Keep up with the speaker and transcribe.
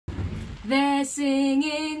They're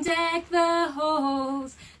singing deck the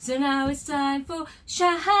halls, so now it's time for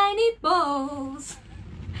shiny balls.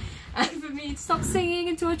 And for me to stop singing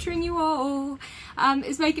and torturing you all.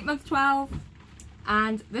 It's Make It month 12,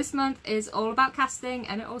 and this month is all about casting,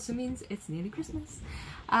 and it also means it's nearly Christmas.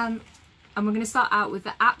 And we're going to start out with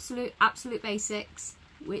the absolute basics,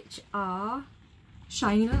 which are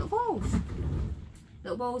shiny little balls.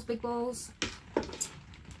 Little balls, big balls,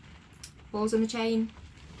 balls on the chain.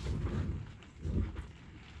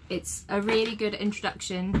 It's a really good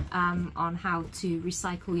introduction on how to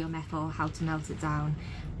recycle your metal, how to melt it down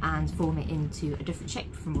and form it into a different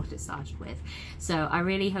shape from what it started with. So I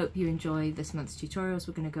really hope you enjoy this month's tutorials.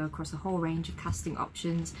 We're going to go across a whole range of casting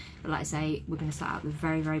options, but like I say, we're going to start out with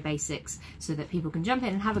very basics so that people can jump in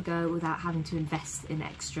and have a go without having to invest in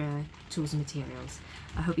extra tools and materials.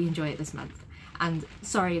 I hope you enjoy it this month, and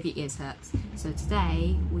sorry if your ears hurt. So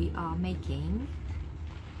today we are making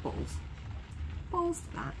balls. Balls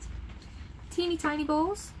to that. Teeny tiny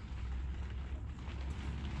balls.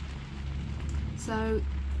 So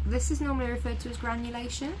this is normally referred to as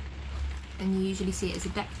granulation, and you usually see it as a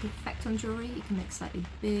decorative effect on jewellery. You can make slightly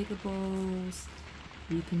bigger balls,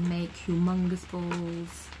 you can make humongous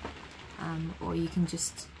balls, or you can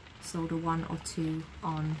just solder one or two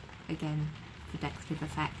on, again, for decorative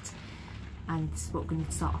effect. And this is what we're going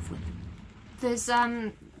to start off with. There's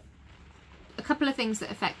a couple of things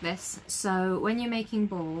that affect this. So when you're making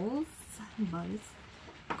balls,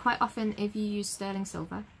 quite often if you use sterling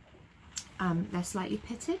silver, they're slightly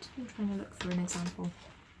pitted. I'm trying to look for an example. You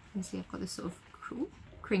can see I've got this sort of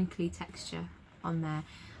crinkly texture on there.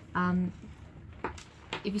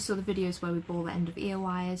 If you saw the videos where we ball the end of ear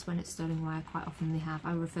wires, when it's sterling wire, quite often they have,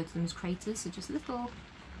 I refer to them as craters, so just little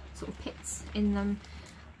sort of pits in them.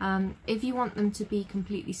 If you want them to be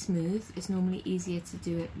completely smooth, it's normally easier to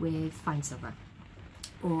do it with fine silver,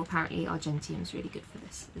 or apparently argentium is really good for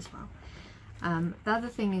this as well. The other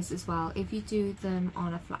thing is as well, if you do them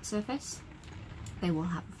on a flat surface, they will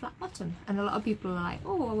have a flat bottom, and a lot of people are like,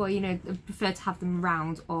 oh well, you know, prefer to have them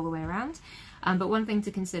round all the way around. But one thing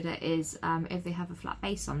to consider is if they have a flat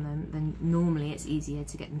base on them, then normally it's easier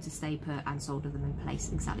to get them to stay put and solder them in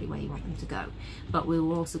place exactly where you want them to go. But we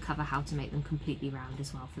will also cover how to make them completely round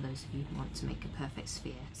as well, for those of you who want to make a perfect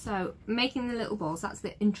sphere. So making the little balls, that's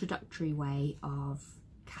the introductory way of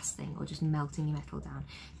casting, or just melting your metal down.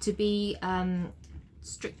 To be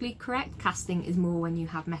strictly correct, casting is more when you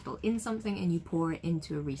have metal in something and you pour it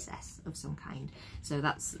into a recess of some kind. So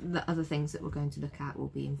that's the other things that we're going to look at, will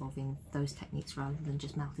be involving those techniques rather than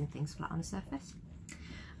just melting things flat on a surface.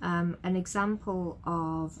 An example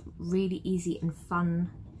of really easy and fun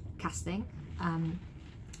casting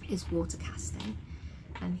is water casting,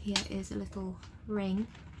 and here is a little ring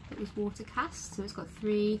that was water cast. So it's got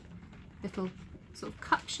three little sort of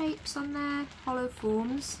cup shapes on there, hollow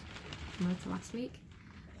forms, similar to last week.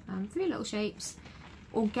 Three little shapes,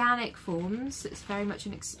 organic forms. It's very much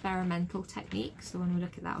an experimental technique, so when we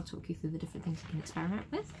look at that I'll talk you through the different things you can experiment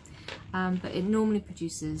with. But it normally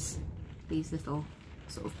produces these little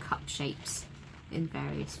sort of cup shapes in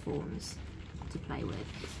various forms to play with,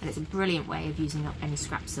 and it's a brilliant way of using up any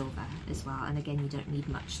scrap silver as well, and again, you don't need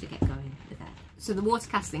much to get going with it. So the water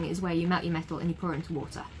casting is where you melt your metal and you pour it into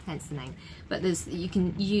water, hence the name. But you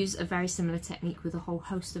can use a very similar technique with a whole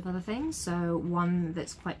host of other things. So one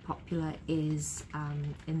that's quite popular is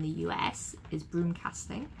in the US is broom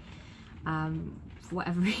casting. For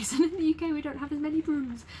whatever reason in the UK we don't have as many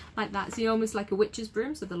brooms like that. So you're almost like a witch's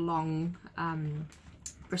broom, so the long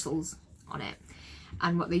bristles on it.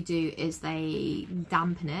 And what they do is they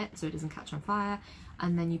dampen it so it doesn't catch on fire,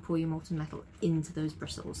 and then you pour your molten metal into those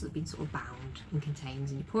bristles that have been sort of bound in containers,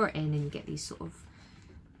 and you pour it in and you get these sort of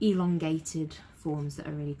elongated forms that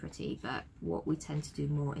are really pretty. But what we tend to do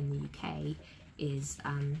more in the UK is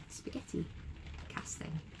spaghetti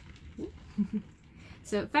casting.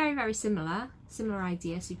 So very similar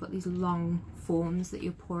idea. So you've got these long forms that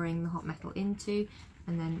you're pouring the hot metal into,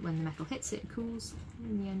 and then when the metal hits it, it cools,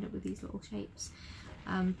 and you end up with these little shapes.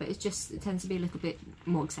 But it tends to be a little bit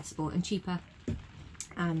more accessible and cheaper.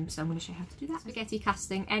 So I'm going to show you how to do that. Spaghetti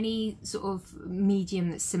casting, any sort of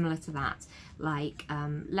medium that's similar to that, like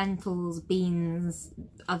lentils, beans,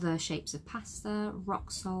 other shapes of pasta,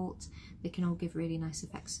 rock salt, they can all give really nice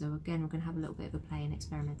effects. So again, we're going to have a little bit of a play and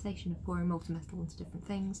experimentation of pouring molten metal into different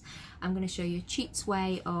things. I'm going to show you a cheats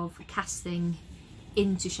way of casting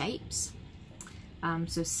into shapes.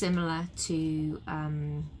 So similar to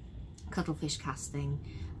cuttlefish casting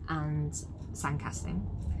and sand casting,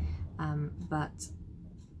 but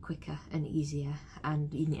quicker and easier,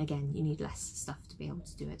 and again you need less stuff to be able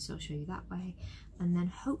to do it, so I'll show you that way. And then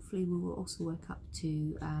hopefully we will also work up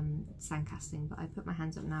to sand casting, but I put my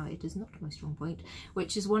hands up now, it is not my strong point,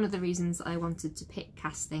 which is one of the reasons I wanted to pick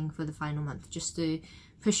casting for the final month, just to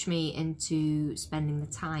push me into spending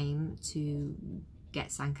the time to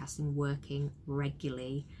get sand casting working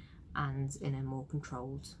regularly and in a more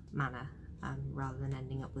controlled manner, rather than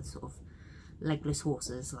ending up with sort of legless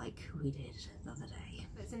horses like we did the other day.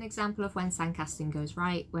 It's an example of when sandcasting goes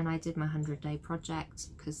right. When I did my 100-day project,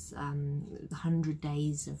 because the 100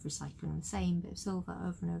 days of recycling the same bit of silver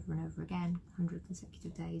over and over and over again, 100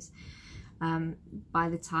 consecutive days, by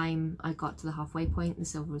the time I got to the halfway point, the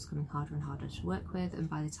silver was coming harder and harder to work with, and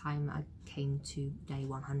by the time I came to day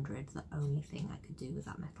 100, the only thing I could do with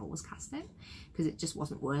that metal was cast it, because it just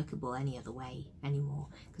wasn't workable any other way anymore,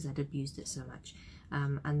 because I'd abused it so much.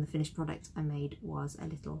 And the finished product I made was a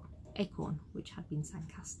little acorn which had been sand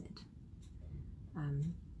casted.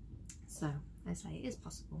 So as I say, it is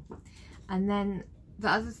possible. And then the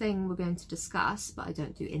other thing we're going to discuss, but I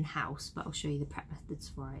don't do in-house, but I'll show you the prep methods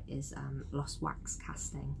for it, is lost wax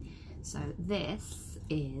casting. So this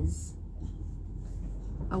is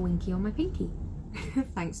a winky on my pinky,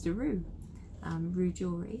 thanks to Rue, Rue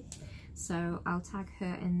Jewelry. So I'll tag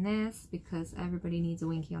her in this because everybody needs a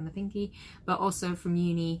winky on the pinky. But also from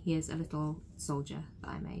uni, here's a little soldier that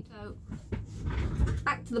I made. So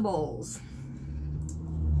back to the balls.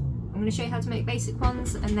 I'm going to show you how to make basic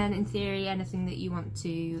ones, and then in theory anything that you want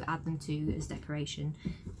to add them to as decoration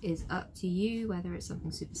is up to you, whether it's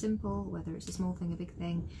something super simple, whether it's a small thing, a big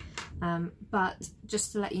thing. But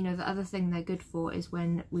just to let you know, the other thing they're good for is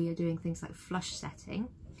when we are doing things like flush setting.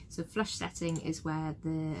 So flush setting is where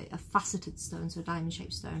a faceted stone, so a diamond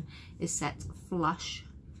shaped stone, is set flush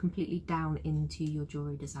completely down into your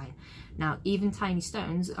jewellery design. Now even tiny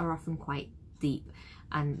stones are often quite deep,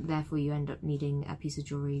 and therefore you end up needing a piece of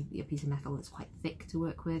jewellery, a piece of metal that's quite thick to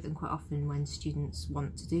work with. And quite often when students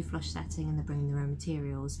want to do flush setting and they're bringing their own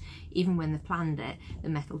materials, even when they've planned it, the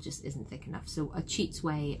metal just isn't thick enough. So a cheats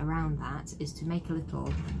way around that is to make a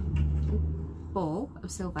little ball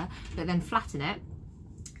of silver, but then flatten it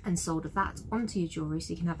and solder that onto your jewellery, so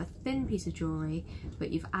you can have a thin piece of jewellery but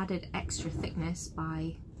you've added extra thickness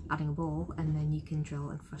by adding a ball, and then you can drill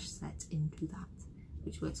and flush set into that,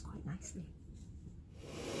 which works quite nicely.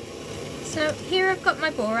 So here I've got my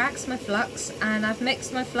borax, my flux, and I've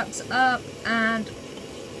mixed my flux up, and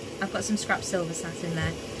I've got some scrap silver sat in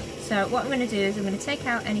there. So what I'm going to do is I'm going to take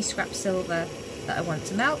out any scrap silver that I want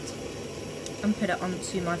to melt and put it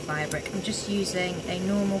onto my fire brick. I'm just using a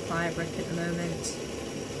normal fire brick at the moment.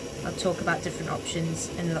 I'll talk about different options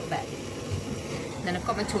in a little bit. Then I've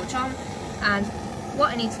got my torch on, and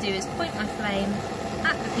what I need to do is point my flame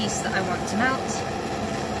at the piece that I want to melt.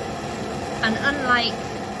 And unlike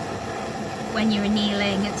when you're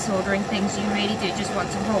annealing and soldering things, you really do just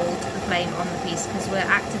want to hold the flame on the piece, because we're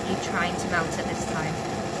actively trying to melt it this time.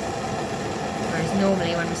 Whereas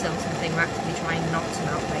normally when we're silversmithing, we're actively trying not to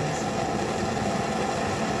melt things.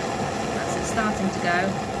 That's it starting to go.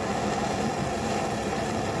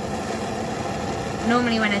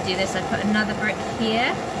 Normally when I do this, I put another brick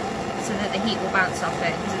here so that the heat will bounce off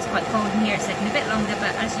it, because it's quite cold in here. It's taking a bit longer,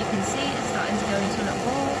 but as you can see, it's starting to go into a little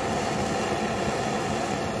ball.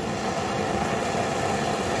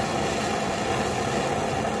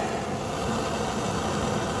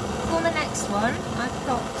 For the next one, I've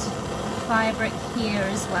got fire brick here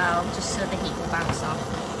as well, just so the heat will bounce off.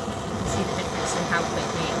 You can see the difference in how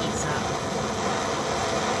quickly it heats up.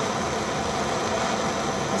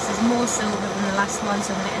 This is more silver than the last one,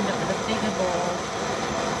 so I'm going to end up with a bigger ball.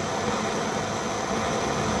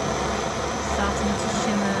 Starting to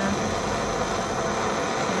shimmer.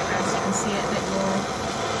 As you can see it a bit more.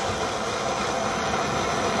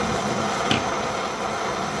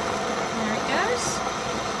 There it goes.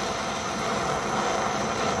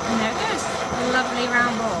 And there it goes. A lovely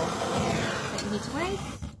round ball. Take the heat away.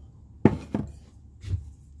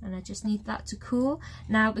 And I just need that to cool.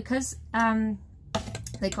 Now because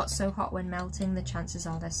they got so hot when melting, the chances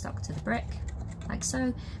are they're stuck to the brick, like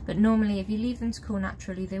so. But normally if you leave them to cool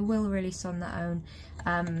naturally, they will release on their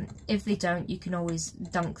own. If they don't, you can always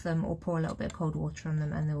dunk them or pour a little bit of cold water on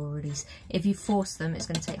them and they will release. If you force them, it's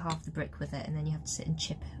going to take half the brick with it, and then you have to sit and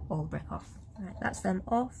chip all the brick off. Right, that's them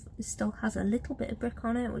off. It still has a little bit of brick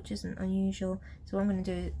on it, which isn't unusual. So what I'm going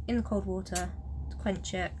to do in the cold water to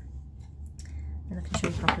quench it, and I can show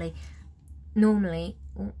you properly. Normally,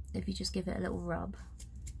 if you just give it a little rub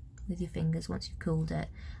with your fingers once you've cooled it,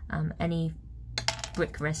 any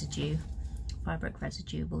brick residue, fire brick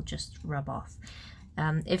residue, will just rub off.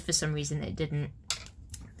 If for some reason it didn't,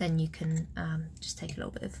 then you can just take a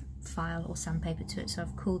little bit of file or sandpaper to it. So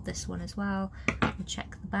I've cooled this one as well. I'll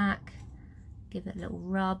check the back, give it a little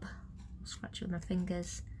rub, scratch it with my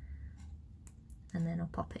fingers, and then I'll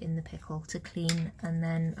pop it in the pickle to clean, and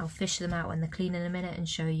then I'll fish them out when they're clean in a minute and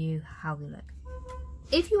show you how they look.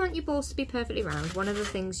 If you want your balls to be perfectly round, one of the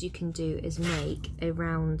things you can do is make a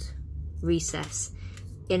round recess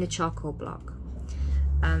in a charcoal block.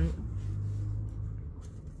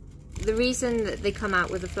 The reason that they come out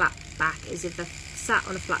with a flat back is if they're sat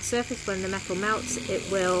on a flat surface, when the metal melts, it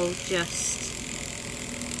will just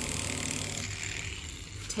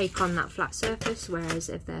take on that flat surface, whereas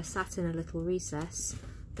if they're sat in a little recess,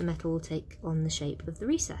 the metal will take on the shape of the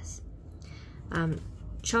recess.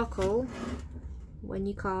 Charcoal, when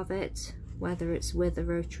you carve it, whether it's with a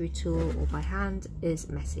rotary tool or by hand, is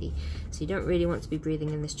messy. So you don't really want to be breathing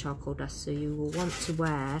in this charcoal dust, so you will want to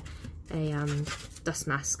wear a dust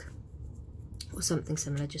mask or something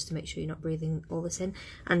similar, just to make sure you're not breathing all this in,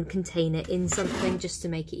 and contain it in something just to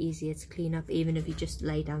make it easier to clean up, even if you just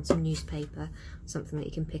lay down some newspaper, something that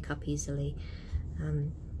you can pick up easily.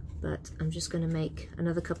 But I'm just going to make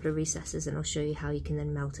another couple of recesses and I'll show you how you can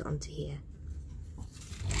then melt it onto here.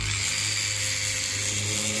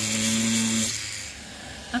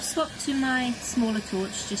 I've swapped to my smaller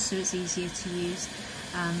torch just so it's easier to use,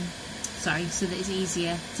 so that it's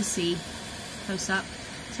easier to see close up.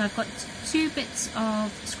 So I've got 2 bits of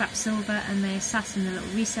scrap silver and they're sat in the little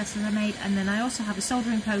recesses I made, and then I also have a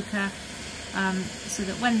soldering poker so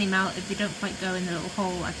that when they melt, if they don't quite go in the little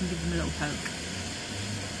hole, I can give them a little poke.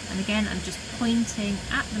 And again, I'm just pointing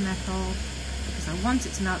at the metal because I want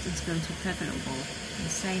it to melt and to go into a perfect little ball. And the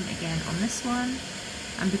same again on this one.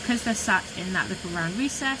 And because they're sat in that little round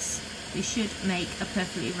recess, they should make a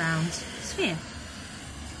perfectly round sphere.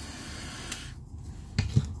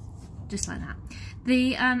 Just like that.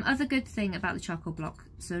 The other good thing about the charcoal block,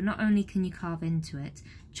 so not only can you carve into it,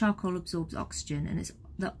 charcoal absorbs oxygen, and it's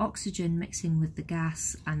the oxygen mixing with the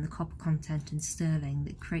gas and the copper content in sterling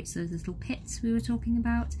that creates those little pits we were talking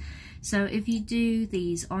about. So if you do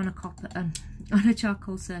these on a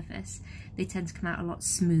charcoal surface, they tend to come out a lot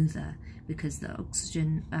smoother because the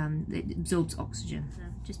oxygen, it absorbs oxygen. So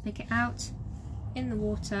just pick it out in the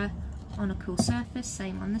water on a cool surface.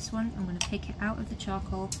 Same on this one. I'm going to pick it out of the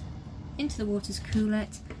charcoal into the water to cool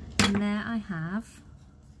it, and there I have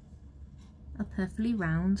a perfectly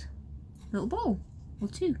round little ball, or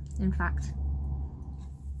 2 in fact.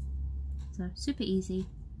 So super easy,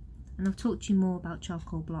 and I'll talk to you more about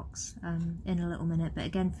charcoal blocks in a little minute, but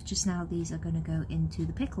again, for just now, these are going to go into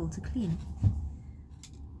the pickle to clean.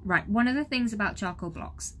 Right, one of the things about charcoal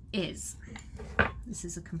blocks is, this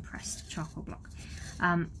is a compressed charcoal block,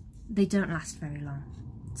 they don't last very long.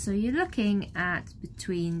 So you're looking at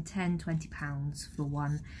between £10–20 for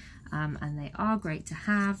one, and they are great to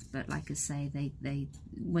have, but like I say, they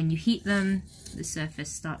when you heat them, the surface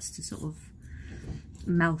starts to sort of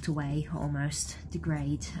melt away, almost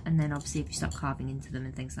degrade, and then obviously if you start carving into them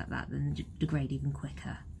and things like that, then they degrade even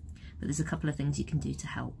quicker. But there's a couple of things you can do to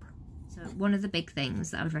help. So one of the big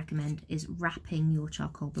things that I would recommend is wrapping your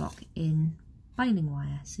charcoal block in binding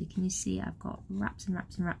wire. So can you see I've got wraps and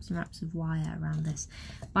wraps and wraps and wraps of wire around this.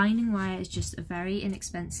 Binding wire is just a very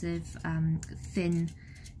inexpensive thin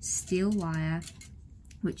steel wire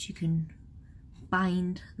which you can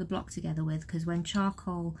bind the block together with, because when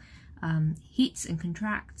charcoal heats and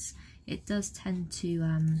contracts, it does tend to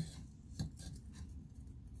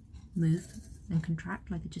move and contract,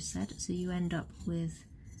 like I just said, so you end up with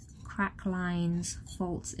crack lines,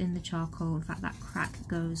 faults in the charcoal. In fact, that crack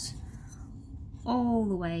goes all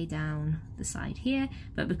the way down the side here,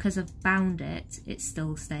 but because I've bound it, it's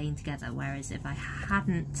still staying together, whereas if I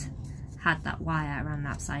hadn't had that wire around the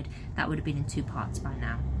outside, that would have been in 2 parts by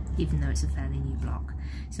now, even though it's a fairly new block.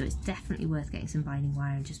 So it's definitely worth getting some binding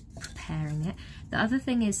wire and just preparing it. The other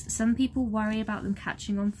thing is, some people worry about them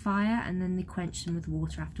catching on fire and then they quench them with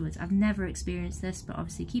water afterwards. I've never experienced this, but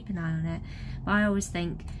obviously keep an eye on it. But I always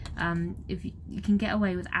think if you can get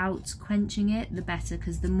away without quenching it, the better,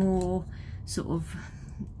 because the more sort of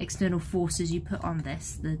external forces you put on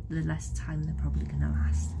this, the less time they're probably going to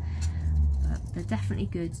last. But they're definitely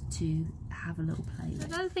good to have a little play with.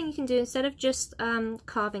 Another thing you can do, instead of just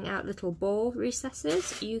carving out little ball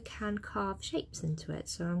recesses, you can carve shapes into it.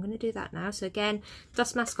 So I'm going to do that now. So again,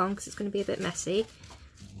 dust mask on because it's going to be a bit messy.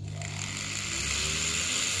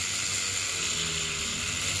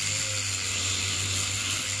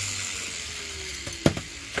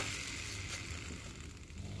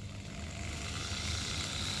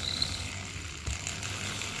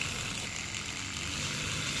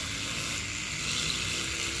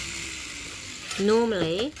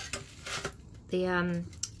 Normally, the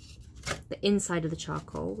the inside of the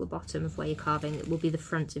charcoal, the bottom of where you're carving, it will be the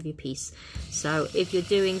front of your piece. So if you're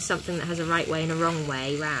doing something that has a right way and a wrong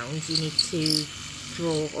way round, you need to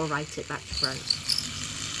draw or write it back to front.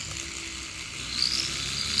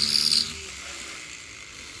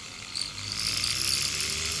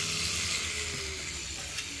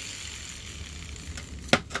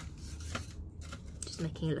 Just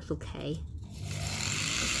making a little K.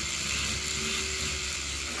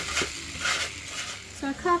 So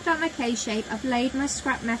I carved out my K shape, I've laid my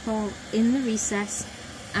scrap metal in the recess,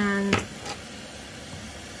 and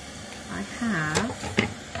I have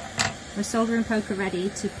my soldering poker ready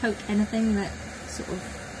to poke anything that sort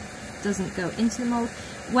of doesn't go into the mould.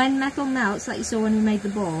 When metal melts, like you saw when we made the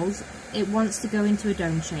balls, it wants to go into a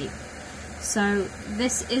dome shape. So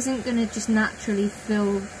this isn't going to just naturally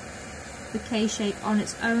fill the K shape on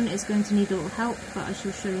its own, it's going to need a little help, but I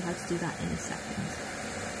shall show you how to do that in a second.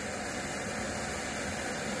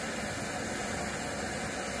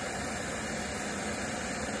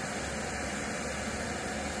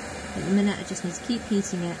 At the minute I just need to keep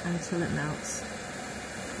heating it until it melts.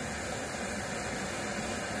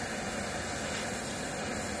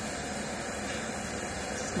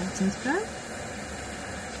 Starting to go.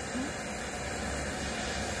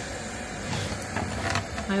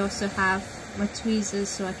 I also have my tweezers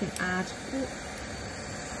so I can add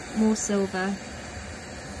more silver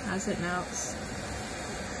as it melts.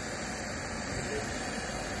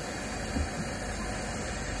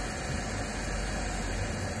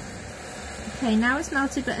 Okay, now it's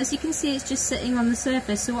melted, but as you can see it's just sitting on the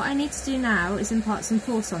surface, so what I need to do now is impart some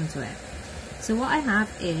force onto it. So what I have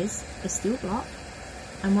is a steel block,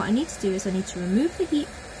 and what I need to do is I need to remove the heat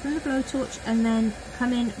from the blowtorch and then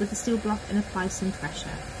come in with the steel block and apply some pressure.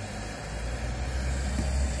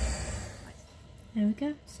 There we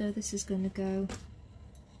go, so this is going to go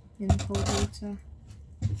in the cold water,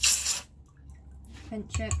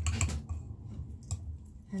 quench it,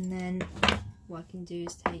 and then what I can do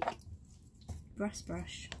is take brass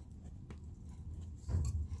brush,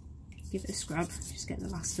 give it a scrub, just get the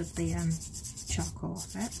last of the charcoal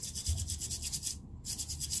off it.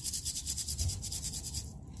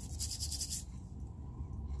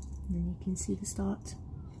 And then you can see the start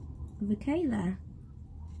of a K there.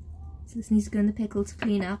 So this needs to go in the pickle to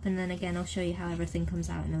clean up, and then again I'll show you how everything comes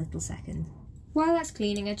out in a little second. While that's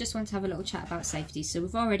cleaning, I just want to have a little chat about safety. So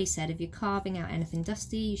we've already said if you're carving out anything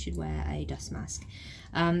dusty, you should wear a dust mask.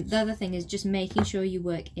 The other thing is just making sure you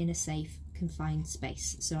work in a safe, confined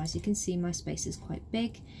space. So as you can see, my space is quite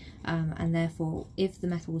big, and therefore if the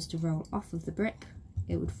metal was to roll off of the brick,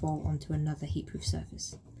 it would fall onto another heatproof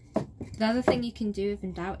surface. The other thing you can do if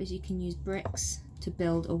in doubt is you can use bricks to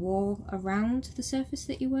build a wall around the surface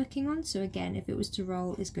that you're working on. So again, if it was to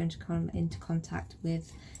roll, it's going to come into contact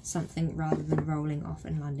with something rather than rolling off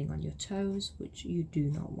and landing on your toes, which you do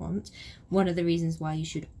not want. One of the reasons why you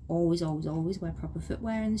should always wear proper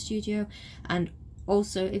footwear in the studio. And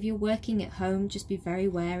also, if you're working at home, just be very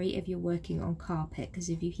wary if you're working on carpet, because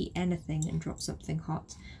if you heat anything and drop something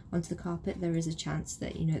hot onto the carpet, there is a chance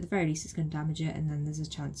that, you know, at the very least it's going to damage it, and then there's a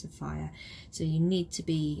chance of fire. So you need to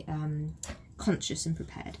be conscious and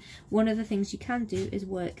prepared. One of the things you can do is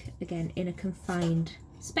work again in a confined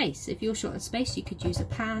space. If you're short of space, you could use a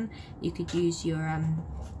pan, you could use your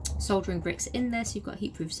soldering bricks in there so you've got a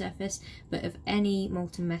heat-proof surface, but if any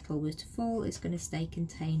molten metal was to fall, it's going to stay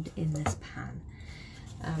contained in this pan.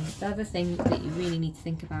 The other thing that you really need to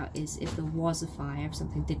think about is if there was a fire, if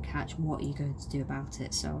something did catch, what are you going to do about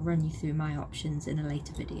it? So I'll run you through my options in a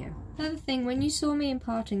later video. The other thing, when you saw me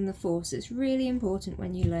imparting the force, it's really important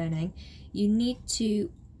when you're learning, you need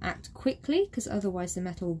to act quickly, because otherwise the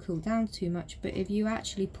metal will cool down too much. But if you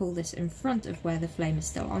actually pull this in front of where the flame is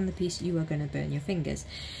still on the piece, you are going to burn your fingers.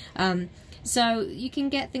 So you can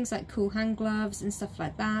get things like cool hand gloves and stuff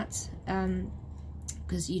like that,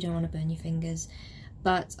 because you don't want to burn your fingers.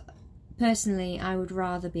 But personally, I would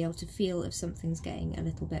rather be able to feel if something's getting a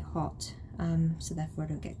little bit hot, so therefore I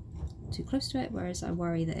don't get too close to it, whereas I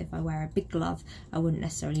worry that if I wear a big glove, I wouldn't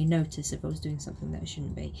necessarily notice if I was doing something that I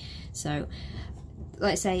shouldn't be. So,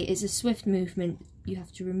 like I say, it's a swift movement. You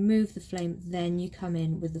have to remove the flame, then you come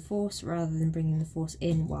in with the force, rather than bringing the force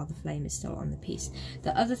in while the flame is still on the piece.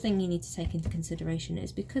 The other thing you need to take into consideration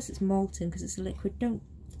is, because it's molten, because it's a liquid, don't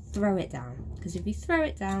throw it down, because if you throw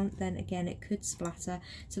it down, then again it could splatter.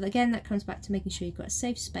 So again, that comes back to making sure you've got a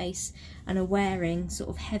safe space and are wearing sort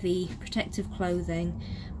of heavy protective clothing,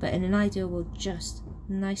 but in an ideal world, just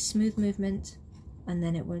nice smooth movement, and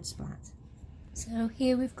then it won't splat. So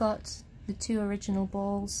here we've got the two original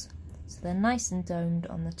balls, so they're nice and domed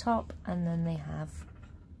on the top, and then they have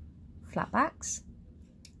flat backs,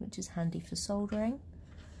 which is handy for soldering.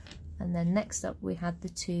 And then next up we had the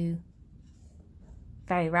two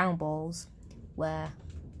very round balls where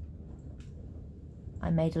I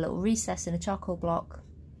made a little recess in a charcoal block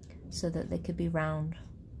so that they could be round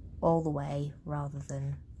all the way rather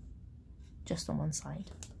than just on one side.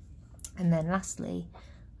 And then lastly,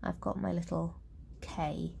 I've got my little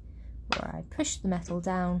K where I pushed the metal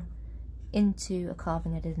down into a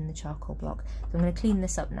carving I did in the charcoal block. So I'm going to clean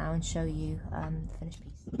this up now and show you the finished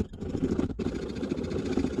piece.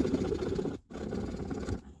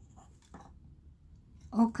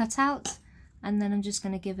 All cut out, and then I'm just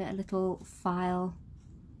going to give it a little file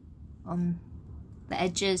on the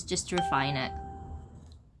edges just to refine it.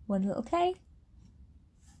 One little K,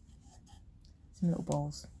 some little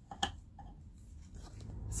balls.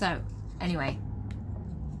 So anyway,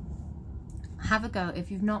 have a go.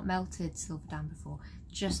 If you've not melted silver down before,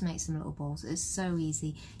 just make some little balls. It's so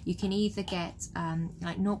easy. You can either get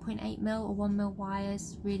like 0.8mm or 1mm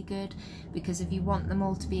wires, really good, because if you want them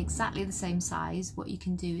all to be exactly the same size, what you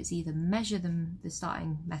can do is either measure them, the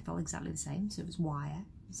starting metal exactly the same, so if it's wire,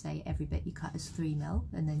 say every bit you cut is 3mm,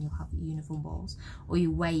 and then you'll have uniform balls, or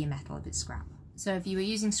you weigh your metal if it's scrap. So if you were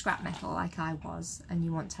using scrap metal like I was and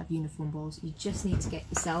you want to have uniform balls, you just need to get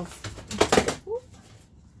yourself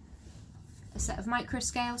a set of micro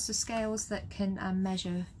scales, so scales that can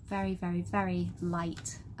measure very, very, very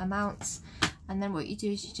light amounts. And then what you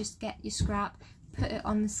do is you just get your scrap, put it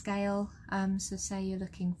on the scale, so say you're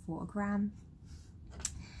looking for a gram,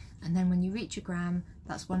 and then when you reach a gram,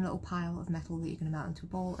 that's one little pile of metal that you're going to melt into a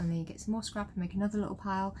ball, and then you get some more scrap and make another little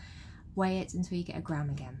pile, weigh it until you get a gram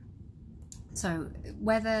again. So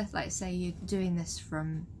whether, like say, you're doing this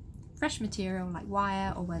from fresh material like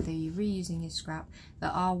wire, or whether you're reusing your scrap, there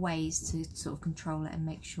are ways to sort of control it and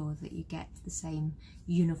make sure that you get the same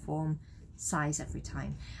uniform size every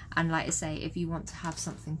time. And like I say, if you want to have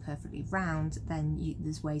something perfectly round, then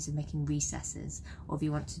there's ways of making recesses, or if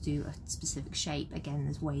you want to do a specific shape, again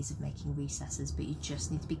there's ways of making recesses, but you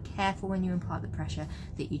just need to be careful when you impart the pressure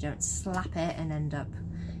that you don't slap it and end up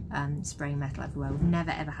spraying metal everywhere. We've never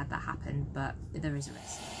ever had that happen, but there is a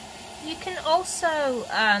risk. You can also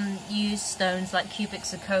use stones like cubic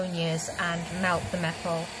zirconias and melt the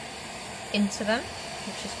metal into them,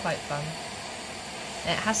 which is quite fun.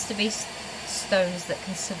 It has to be stones that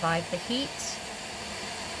can survive the heat.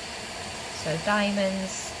 So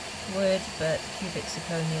diamonds would, but cubic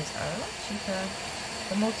zirconias are a lot cheaper.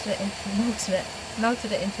 I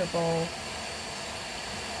melted it into a ball.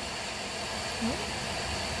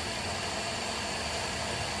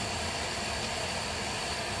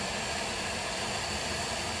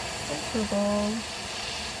 Into a ball.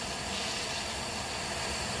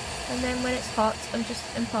 And then when it's hot, I'm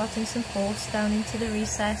just imparting some force down into the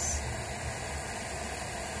recess.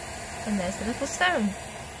 And there's the little stone.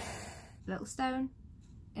 Little stone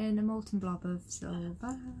in a molten blob of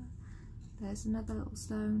silver. There's another little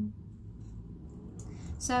stone.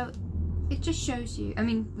 So it just shows you, I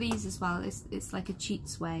mean these as well, it's like a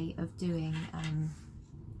cheats way of doing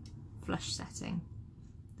flush setting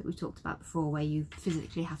that we talked about before, where you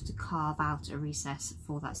physically have to carve out a recess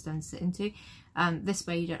for that stone to sit into. This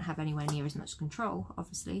way you don't have anywhere near as much control,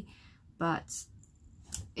 obviously, but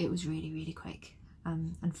it was really, really quick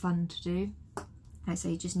and fun to do. I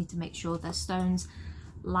say you just need to make sure they're stones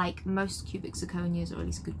like most cubic zirconias, or at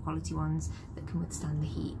least good quality ones that can withstand the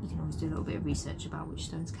heat. You can always do a little bit of research about which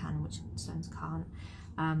stones can and which stones can't.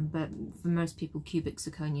 But for most people, cubic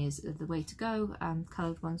zirconias are the way to go,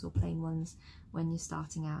 coloured ones or plain ones when you're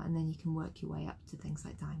starting out, and then you can work your way up to things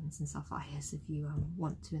like diamonds and sapphires if you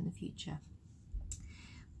want to in the future.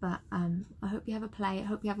 But I hope you have a play. I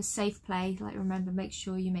hope you have a safe play. Like, remember, make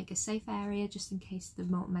sure you make a safe area just in case the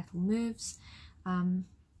molten metal moves.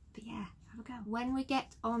 But yeah, have a go. When we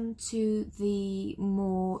get on to the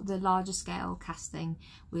larger scale casting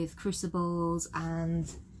with crucibles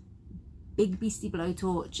and big beastie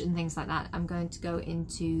blowtorch and things like that, I'm going to go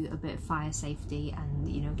into a bit of fire safety and,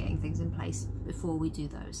 you know, getting things in place before we do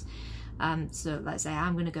those. So let's say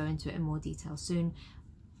I'm going to go into it in more detail soon.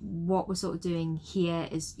 What we're sort of doing here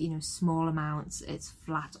is, you know, small amounts. It's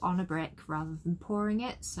flat on a brick rather than pouring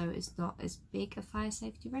it, so it's not as big a fire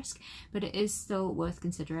safety risk, but it is still worth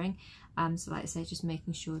considering. So like I say, just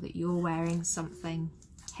making sure that you're wearing something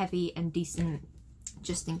heavy and decent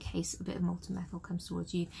just in case a bit of molten metal comes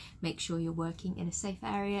towards you. Make sure you're working in a safe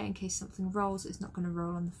area in case something rolls. It's not going to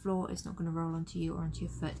roll on the floor, it's not going to roll onto you or onto your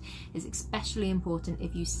foot. It's especially important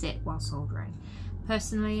if you sit while soldering.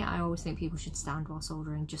 Personally, I always think people should stand while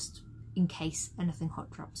soldering just in case anything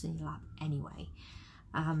hot drops in your lap anyway.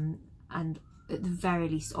 And at the very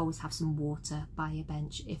least, always have some water by your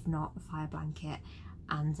bench, if not a fire blanket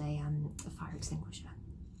and a fire extinguisher.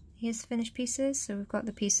 Here's the finished pieces. So we've got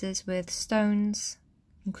the pieces with stones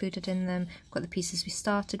included in them. We've got the pieces we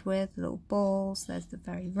started with, the little balls. There's the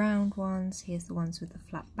very round ones. Here's the ones with the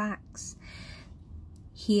flat backs.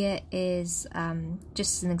 Here is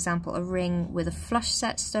just an example, a ring with a flush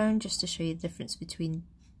set stone, just to show you the difference between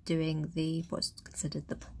doing the what's considered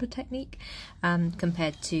the proper technique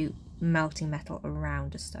compared to melting metal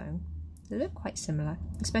around a stone. They look quite similar,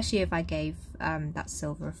 especially if I gave that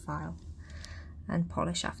silver a file and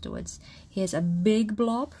polish afterwards. Here's a big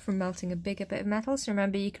blob from melting a bigger bit of metal. So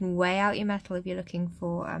remember, you can weigh out your metal if you're looking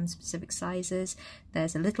for specific sizes.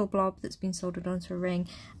 There's a little blob that's been soldered onto a ring,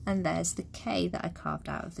 and there's the K that I carved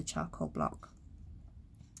out of the charcoal block.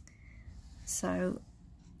 So,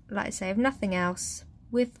 like I say, if nothing else,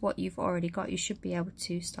 with what you've already got, you should be able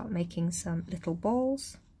to start making some little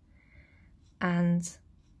balls and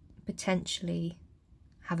potentially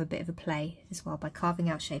have a bit of a play as well by carving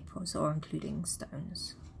out shapes or including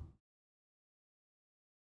stones.